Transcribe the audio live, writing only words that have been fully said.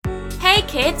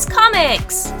Kids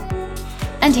Comics!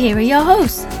 And here are your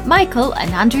hosts, Michael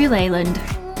and Andrew Leyland.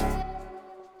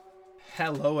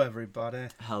 Hello everybody.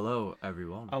 Hello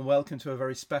everyone. And welcome to a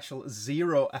very special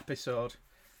 0 episode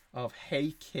of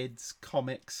Hey Kids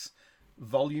Comics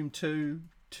Volume 2,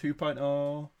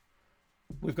 2.0.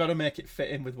 We've got to make it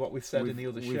fit in with what we've said in the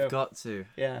other show. We've got to.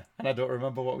 Yeah, and I don't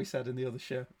remember what we said in the other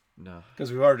show. No.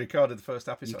 Because we've already recorded the first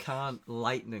episode.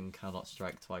 Lightning cannot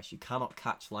strike twice. You cannot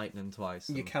catch lightning twice.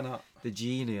 You cannot. The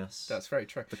genius. That's very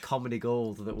true. The comedy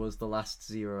gold that was the last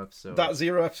 0 episode. That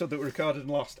 0 episode that we recorded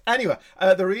and lost. Anyway,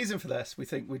 the reason for this, we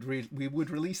think we would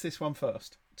release this one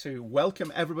first to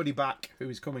welcome everybody back who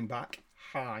is coming back.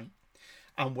 Hi.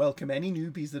 And welcome any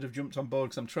newbies that have jumped on board,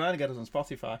 because I'm trying to get us on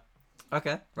Spotify.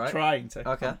 Okay, right. Trying to.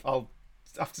 Okay. I'll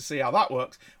have to see how that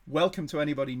works. Welcome to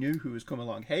anybody new who has come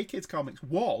along. Hey Kids Comics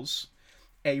was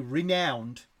a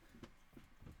renowned...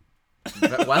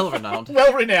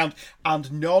 well-renowned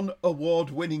and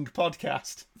non-award-winning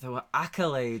podcast. There were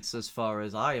accolades as far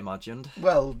as I imagined.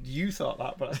 Well, you thought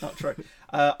that, but that's not true.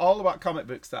 All about comic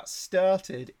books that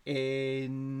started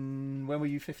in... When were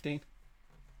you 15?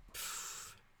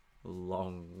 A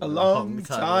long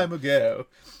time ago.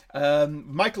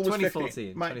 Michael was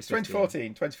 2014,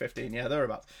 15. 2015, yeah,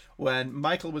 thereabouts. When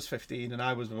Michael was 15 and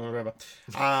I was...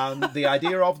 And the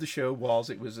idea of the show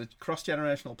was it was a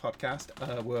cross-generational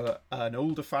podcast where an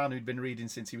older fan who'd been reading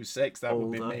since he was 6, that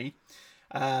would be me,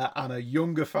 and a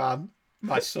younger fan,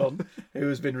 my son, who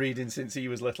has been reading since he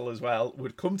was little as well,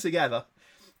 would come together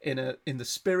in the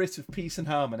spirit of peace and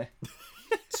harmony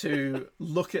to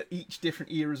look at each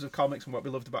different eras of comics and what we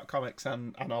loved about comics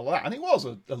and all that. And it was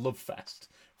a love fest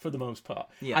for the most part.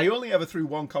 Yeah. I only ever threw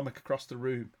one comic across the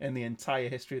room in the entire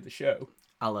history of the show.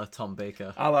 A la Tom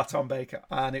Baker.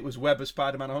 And it was Web of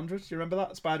Spider-Man 100. Do you remember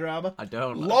that? Spider Armour? I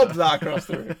don't. Lobbed that across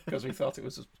the room because we thought it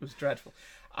was dreadful.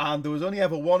 And there was only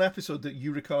ever one episode that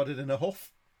you recorded in a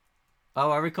huff.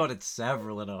 Oh, I recorded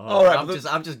several in a huff. All right,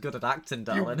 I'm just good at acting,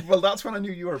 darling. Well, that's when I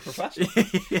knew you were a professional.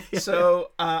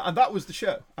 So, and that was the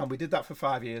show. And we did that for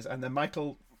 5 years. And then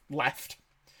Michael left.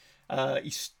 He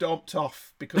stomped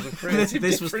off because of creative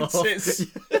differences.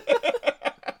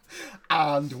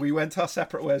 And we went our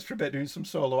separate ways for a bit, doing some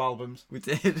solo albums. We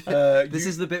did. This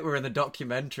is the bit where in the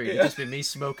documentary, it'd just be me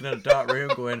smoking in a dark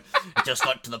room going, it just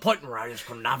got to the point where I just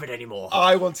couldn't have it anymore.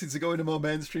 I wanted to go in a more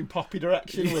mainstream poppy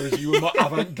direction, whereas you were more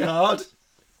avant-garde.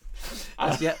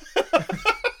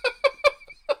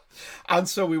 And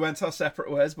so we went our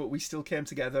separate ways, but we still came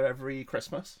together every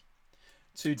Christmas.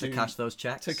 To cash those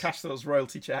checks. To cash those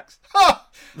royalty checks.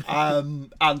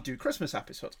 And do Christmas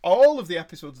episodes. All of the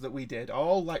episodes that we did,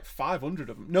 all like 500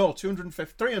 of them. No,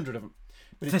 250, 300 of them.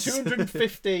 We did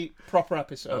 250 proper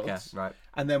episodes. Okay, right.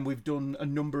 And then we've done a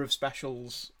number of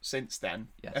specials since then.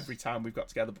 Yes. Every time we've got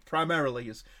together. But primarily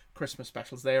as Christmas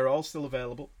specials. They are all still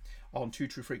available on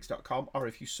twotruefreaks.com, or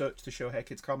if you search the show Hey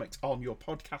Kids Comics on your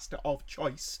podcaster of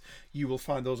choice, you will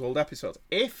find those old episodes.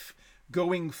 If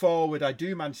going forward I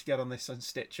do manage to get on this on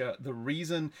Stitcher, the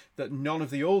reason that none of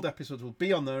the old episodes will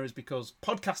be on there is because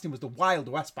podcasting was the Wild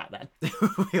West back then.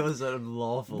 It was an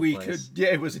unlawful place.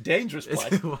 It was a dangerous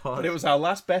place, but it was our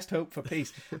last best hope for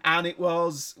peace. And it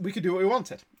was, we could do what we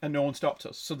wanted and no one stopped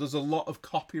us. So there's a lot of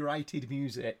copyrighted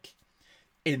music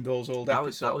in those old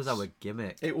episodes. That was our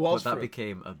gimmick. It was. But that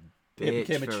became a It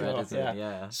became a chore,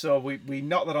 yeah. So we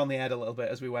knocked that on the head a little bit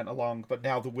as we went along, but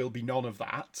now there will be none of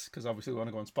that, because obviously we want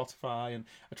to go on Spotify and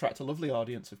attract a lovely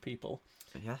audience of people.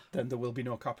 Yeah. Then there will be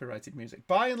no copyrighted music.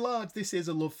 By and large, this is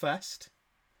a love fest,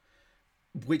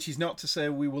 which is not to say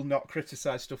we will not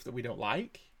criticise stuff that we don't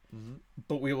like,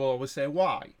 but we will always say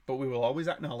why. But we will always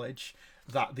acknowledge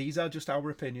that these are just our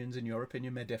opinions and your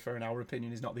opinion may differ and our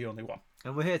opinion is not the only one.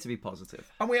 And we're here to be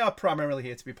positive. And we are primarily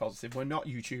here to be positive. We're not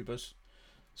YouTubers.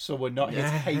 So we're not here to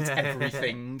hate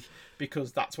everything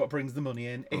because that's what brings the money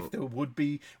in. If there would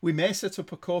be, we may set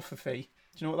up a Ko-fi fee.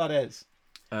 Do you know what that is?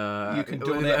 You can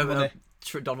donate money.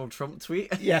 Donald Trump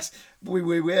tweet? Yes. We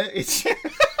it's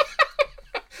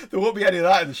there won't be any of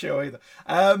that in the show either.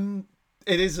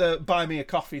 It is a buy me a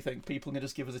coffee thing. People can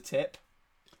just give us a tip.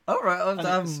 All right, I'm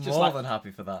more than happy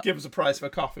for that. Give us a price for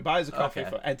a coffee. Buy us a coffee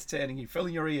for entertaining you,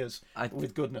 filling your ears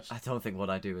with goodness. I don't think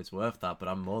what I do is worth that, but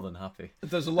I'm more than happy.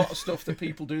 There's a lot of stuff that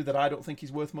people do that I don't think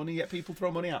is worth money, yet people throw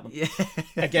money at them. Yeah.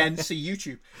 Again, see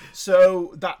YouTube.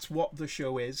 So that's what the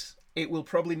show is. It will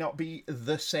probably not be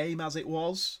the same as it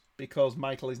was, because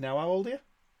Michael is now, how old are you?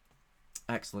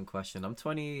 Excellent question. I'm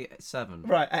 27.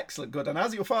 Right, excellent, good. And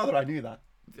as your father, I knew that.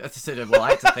 Well,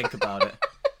 I had to think about it.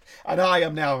 And I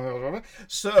am now.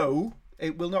 So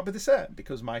it will not be the same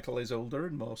because Michael is older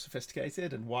and more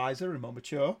sophisticated and wiser and more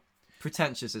mature.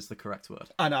 Pretentious is the correct word.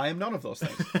 And I am none of those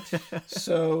things.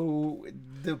 So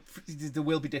there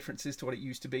will be differences to what it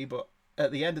used to be, but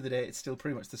at the end of the day, it's still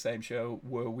pretty much the same show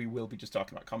where we will be just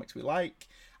talking about comics we like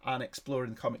and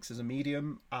exploring comics as a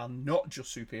medium and not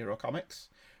just superhero comics.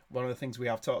 One of the things we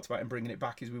have talked about in bringing it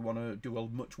back is we want to do a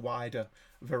much wider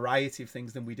variety of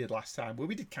things than we did last time, where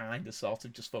we did kind of sort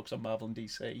of just focus on Marvel and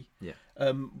DC. Yeah.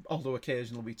 Although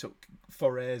occasionally we took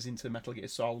forays into Metal Gear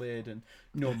Solid and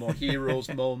No More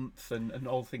Heroes Month and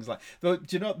all things like that.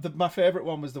 Do you know, my favourite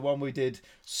one was the one we did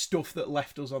stuff that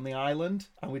left us on the island,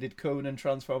 and we did Conan,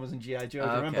 Transformers and G.I. Joe.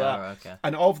 Do you remember that? Okay.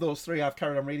 And of those three, I've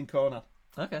carried on reading Conan.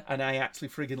 Okay. And I actually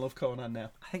friggin' love Conan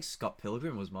now. I think Scott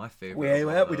Pilgrim was my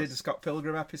favourite. We did the Scott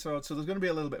Pilgrim episode, so there's going to be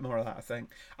a little bit more of that, I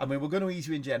think. I mean, we're going to ease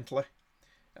you in gently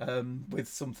with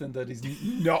something that is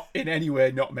not in any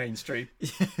way not mainstream.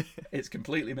 It's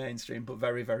completely mainstream, but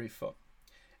very, very fun.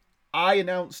 I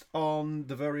announced on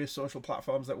the various social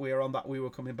platforms that we are on that we were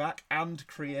coming back and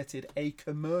created a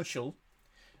commercial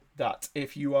that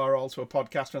if you are also a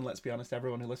podcaster, and let's be honest,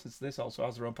 everyone who listens to this also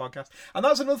has their own podcast. And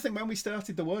that's another thing, when we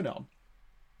started, there weren't on.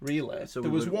 Really. So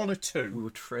there was one or two. We were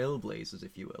trailblazers,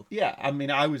 if you will. Yeah, I mean,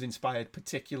 I was inspired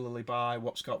particularly by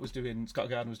what Scott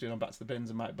Gardner was doing on Back to the Bins,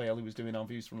 and Mike Bailey was doing on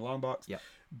Views from the Long Box. Yeah.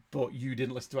 But you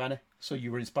didn't listen to any, so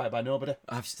you were inspired by nobody.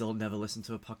 I've still never listened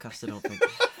to a podcast, I don't think.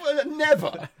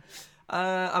 Never.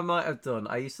 I might have done.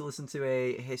 I used to listen to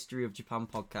a History of Japan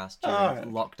podcast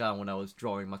during lockdown when I was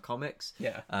drawing my comics.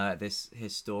 Yeah. This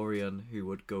historian who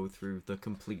would go through the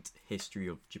complete history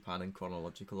of Japan in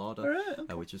chronological order,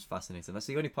 Okay. which was fascinating. That's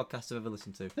the only podcast I've ever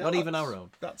listened to. Not even our own.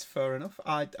 That's fair enough.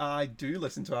 I do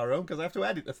listen to our own because I have to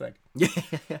edit the thing. Yeah.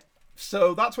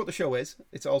 So that's what the show is.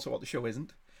 It's also what the show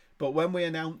isn't. But when we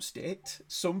announced it,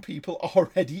 some people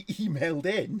already emailed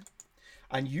in.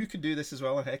 And you can do this as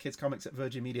well on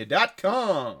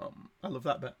HeyKidsComics@virginmedia.com. I love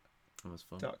that bit. That was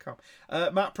fun. .com.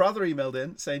 Matt Prather emailed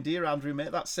in saying, "Dear Andrew,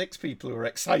 mate, that's 6 people who are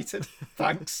excited.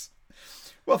 Thanks."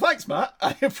 Well, thanks, Matt.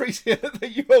 I appreciate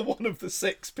that you are one of the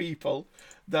 6 people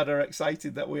that are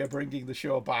excited that we are bringing the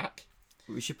show back.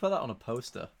 We should put that on a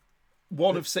poster.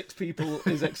 One of 6 people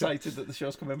is excited that the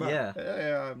show's coming back. Yeah.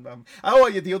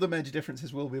 The other major difference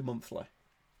is we'll be monthly.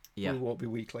 Yeah. We won't be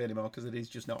weekly anymore because it is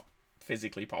just not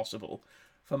physically possible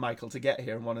for Michael to get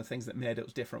here. And one of the things that made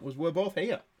us different was we're both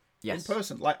here in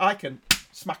person. Like, I can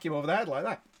smack him over the head like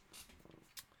that.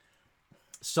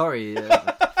 Sorry.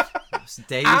 I was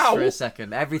dazed for a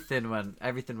second. Everything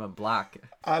went black.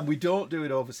 And we don't do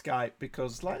it over Skype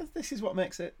because, like, this is what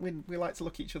makes it. We like to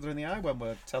look each other in the eye when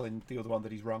we're telling the other one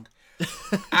that he's wrong.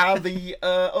 And the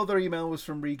other email was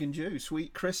from Regan Jew.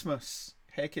 Sweet Christmas.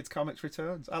 Hey Kids Comics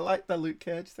returns. I like the Luke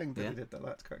Cage thing that he did.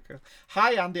 That's quite cool.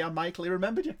 Hi Andy, I'm Michael. He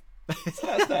remembered you.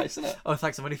 That's nice, isn't it? Oh,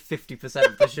 thanks. I'm only 50%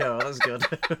 of the show. That's good.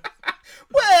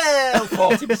 Well,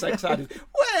 40% excited.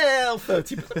 Well,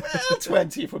 30%. Well,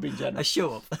 20 if we're being generous. I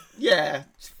show up. Yeah,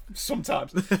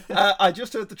 sometimes. I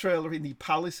just heard the trailer in the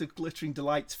Palace of Glittering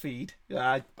Delights feed.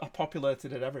 I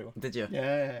populated it everywhere. Did you?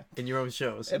 Yeah. In your own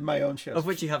shows? In my own shows. Of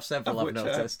which you have several, I've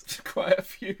noticed. Quite a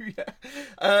few,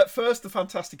 yeah. First, the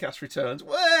Fantastic Cast returns.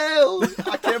 Well,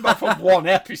 I came back from one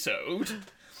episode.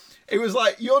 It was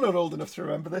like, you're not old enough to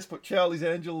remember this, but Charlie's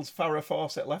Angels, Farrah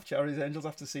Fawcett left Charlie's Angels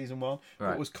after season 1,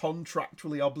 but was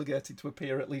contractually obligated to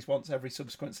appear at least once every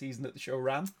subsequent season that the show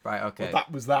ran. Right, okay. But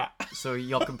that was that. So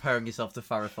you're comparing yourself to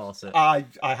Farrah Fawcett. I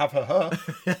have her.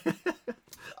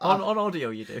 On audio,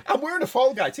 you do. I'm wearing a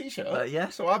Fall Guy t-shirt. Yeah.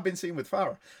 So I've been seen with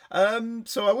Farrah.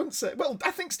 So I wouldn't say... Well,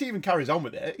 I think Stephen carries on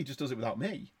with it. He just does it without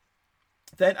me.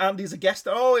 Then Andy's a guest.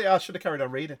 Oh, yeah, I should have carried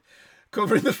on reading.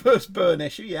 Covering the first Burn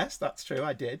issue. Yes, that's true,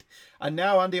 I did. And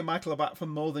now Andy and Michael are back for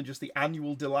more than just the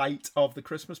annual delight of the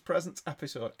Christmas presents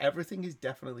episode. Everything is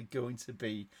definitely going to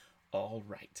be all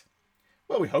right.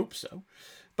 Well, we hope so.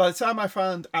 By the time I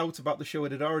found out about the show,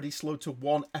 it had already slowed to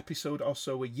 1 episode or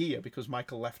so a year because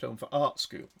Michael left home for art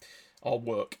school or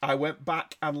work. I went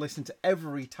back and listened to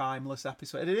every timeless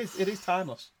episode. It is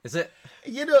timeless. Is it?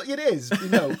 You know, it is,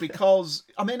 because,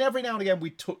 I mean, every now and again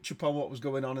we'd touch upon what was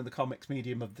going on in the comics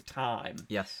medium of the time.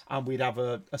 Yes. And we'd have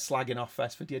a slagging off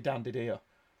fest for Dear Dan Didio.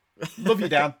 Love you,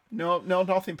 Dan. No,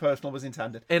 nothing personal was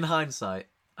intended. In hindsight,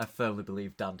 I firmly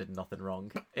believe Dan did nothing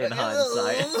wrong. In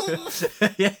hindsight.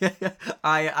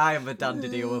 I am a Dan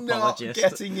Didio apologist. Not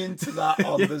getting into that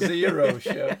on the Zero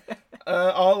show.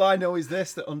 All I know is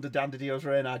this, that under Dan Didio's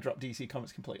reign, I dropped DC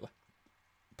Comics completely.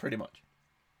 Pretty much.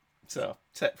 So,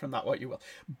 take from that what you will.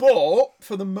 But,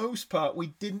 for the most part,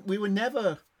 we were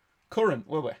never current,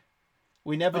 were we?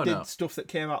 We never did no. stuff that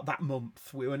came out that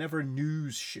month. We were never a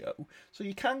news show. So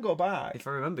you can go back. If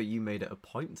I remember, you made it a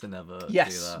point to never do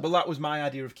Yes, that. well, that was my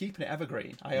idea of keeping it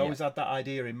evergreen. I always had that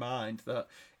idea in mind that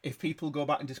if people go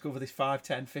back and discover this 5,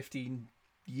 10, 15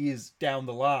 years down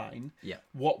the line,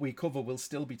 what we cover will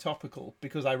still be topical,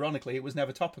 because ironically, it was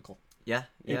never topical. Yeah.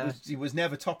 It was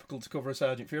never topical to cover a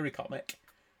Sergeant Fury comic,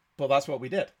 but that's what we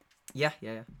did. Yeah.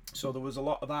 So there was a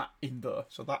lot of that in there.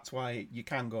 So that's why you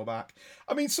can go back.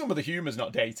 I mean, some of the humour's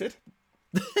not dated,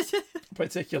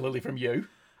 particularly from you.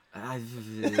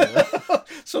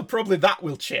 So probably that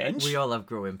will change. We all have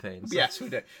growing pains. Yes, we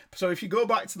do. So if you go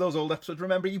back to those old episodes,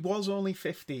 remember he was only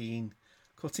 15.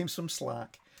 Cut him some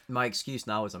slack. My excuse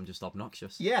now is I'm just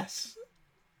obnoxious. Yes.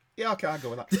 Yeah, okay, I'll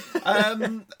go with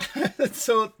that.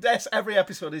 So yes, every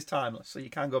episode is timeless, so you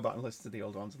can go back and listen to the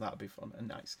old ones, and that'll be fun and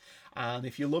nice. And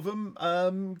if you love them,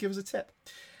 give us a tip.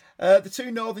 The 2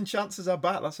 Northern Chancers are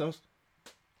back, that's us.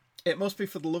 It must be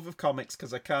for the love of comics,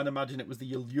 because I can't imagine it was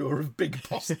the allure of big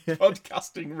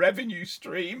podcasting revenue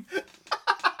stream.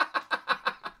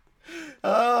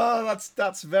 Oh,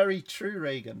 that's very true,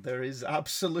 Reagan. There is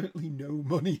absolutely no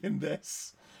money in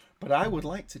this. But I would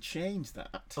like to change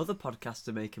that. Other podcasts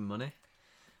are making money.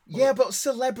 Yeah, but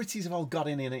celebrities have all got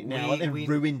in it now and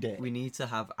ruined it. We need to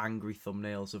have angry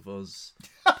thumbnails of us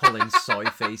pulling soy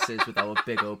faces with our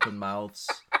big open mouths.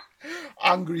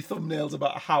 Angry thumbnails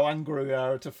about how angry we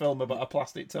are to film about a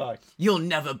plastic toy. You'll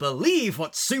never believe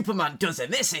what Superman does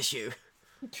in this issue.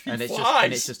 And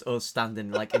it's just us standing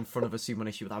like in front of a Superman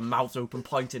issue with our mouths open,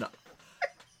 pointing up.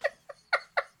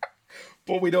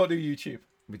 But we don't do YouTube.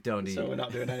 We don't So we're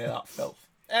not doing any of that filth.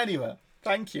 Anyway,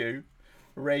 thank you,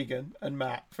 Reagan and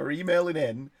Matt, for emailing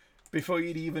in before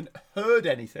you'd even heard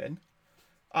anything.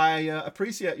 I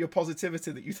appreciate your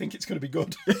positivity that you think it's going to be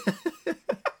good.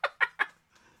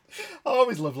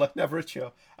 Always lovely, never a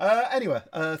chore. Anyway,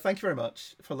 thank you very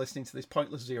much for listening to this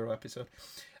Pointless Zero episode.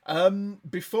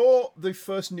 Before the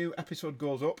first new episode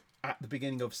goes up at the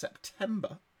beginning of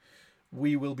September,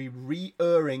 we will be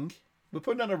re-airing. We're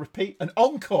putting on a repeat, an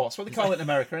encore. That's what they call it in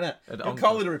America, isn't it? They don't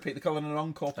call it a repeat, they call it an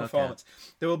encore performance.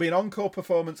 Okay. There will be an encore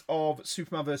performance of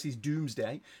Superman vs.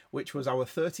 Doomsday, which was our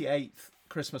 38th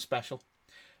Christmas special.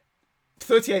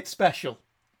 38th special,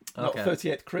 not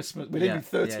 38th Christmas. We didn't do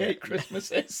 38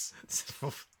 Christmases.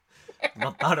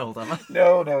 Not that old, am I?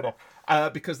 No.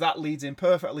 Because that leads in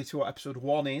perfectly to what episode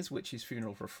 1 is, which is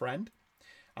Funeral for a Friend.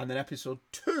 And then episode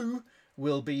 2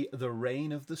 will be The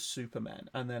Reign of the Supermen.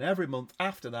 And then every month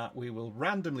after that, we will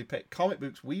randomly pick comic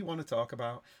books we want to talk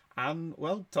about and,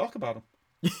 well, talk about them.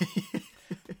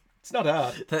 It's not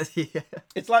hard.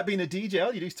 It's like being a DJ.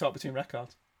 All you do is talk between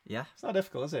records. Yeah. It's not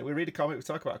difficult, is it? We read a comic, we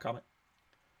talk about a comic.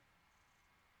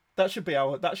 That should be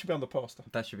on the poster.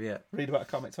 That should be it. Read about a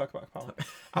comic, talk about a comic.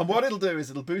 And what it'll do is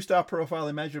it'll boost our profile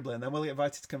immeasurably, and then we'll get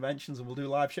invited to conventions and we'll do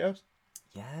live shows.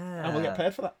 Yeah. And we'll get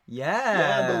paid for that. Yeah.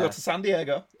 Yeah, and we'll go to San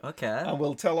Diego. Okay. And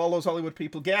we'll tell all those Hollywood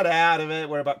people, get out of it,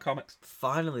 we're about comics.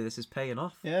 Finally, this is paying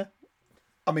off. Yeah.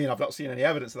 I mean, I've not seen any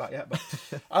evidence of that yet, but...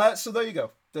 so there you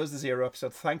go. There's the Zero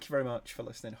episode. Thank you very much for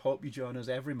listening. Hope you join us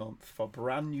every month for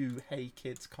brand new Hey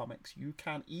Kids comics. You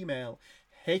can email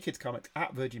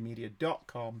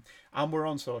heykidscomics@virginmedia.com, and we're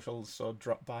on socials, so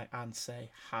drop by and say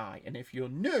hi. And if you're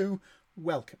new,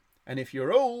 welcome. And if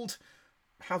you're old,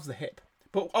 how's the hip?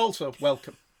 But also,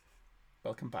 welcome.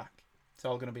 Welcome back. It's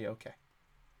all going to be okay.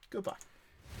 Goodbye.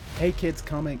 Hey Kids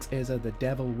Comics is a The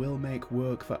Devil Will Make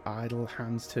Work for Idle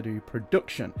Hands to Do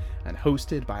production, and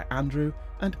hosted by Andrew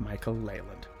and Michael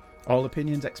Leyland. All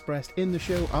opinions expressed in the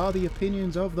show are the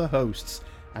opinions of the hosts,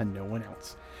 and no one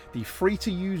else. The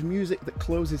free-to-use music that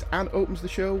closes and opens the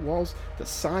show was the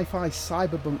sci-fi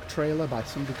cyberpunk trailer by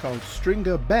somebody called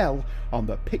Stringer Bell on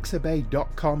the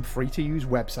Pixabay.com free-to-use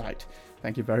website.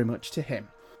 Thank you very much to him.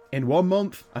 In 1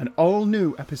 month, an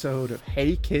all-new episode of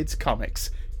Hey Kids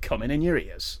Comics coming in your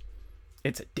ears.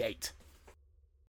 It's a date.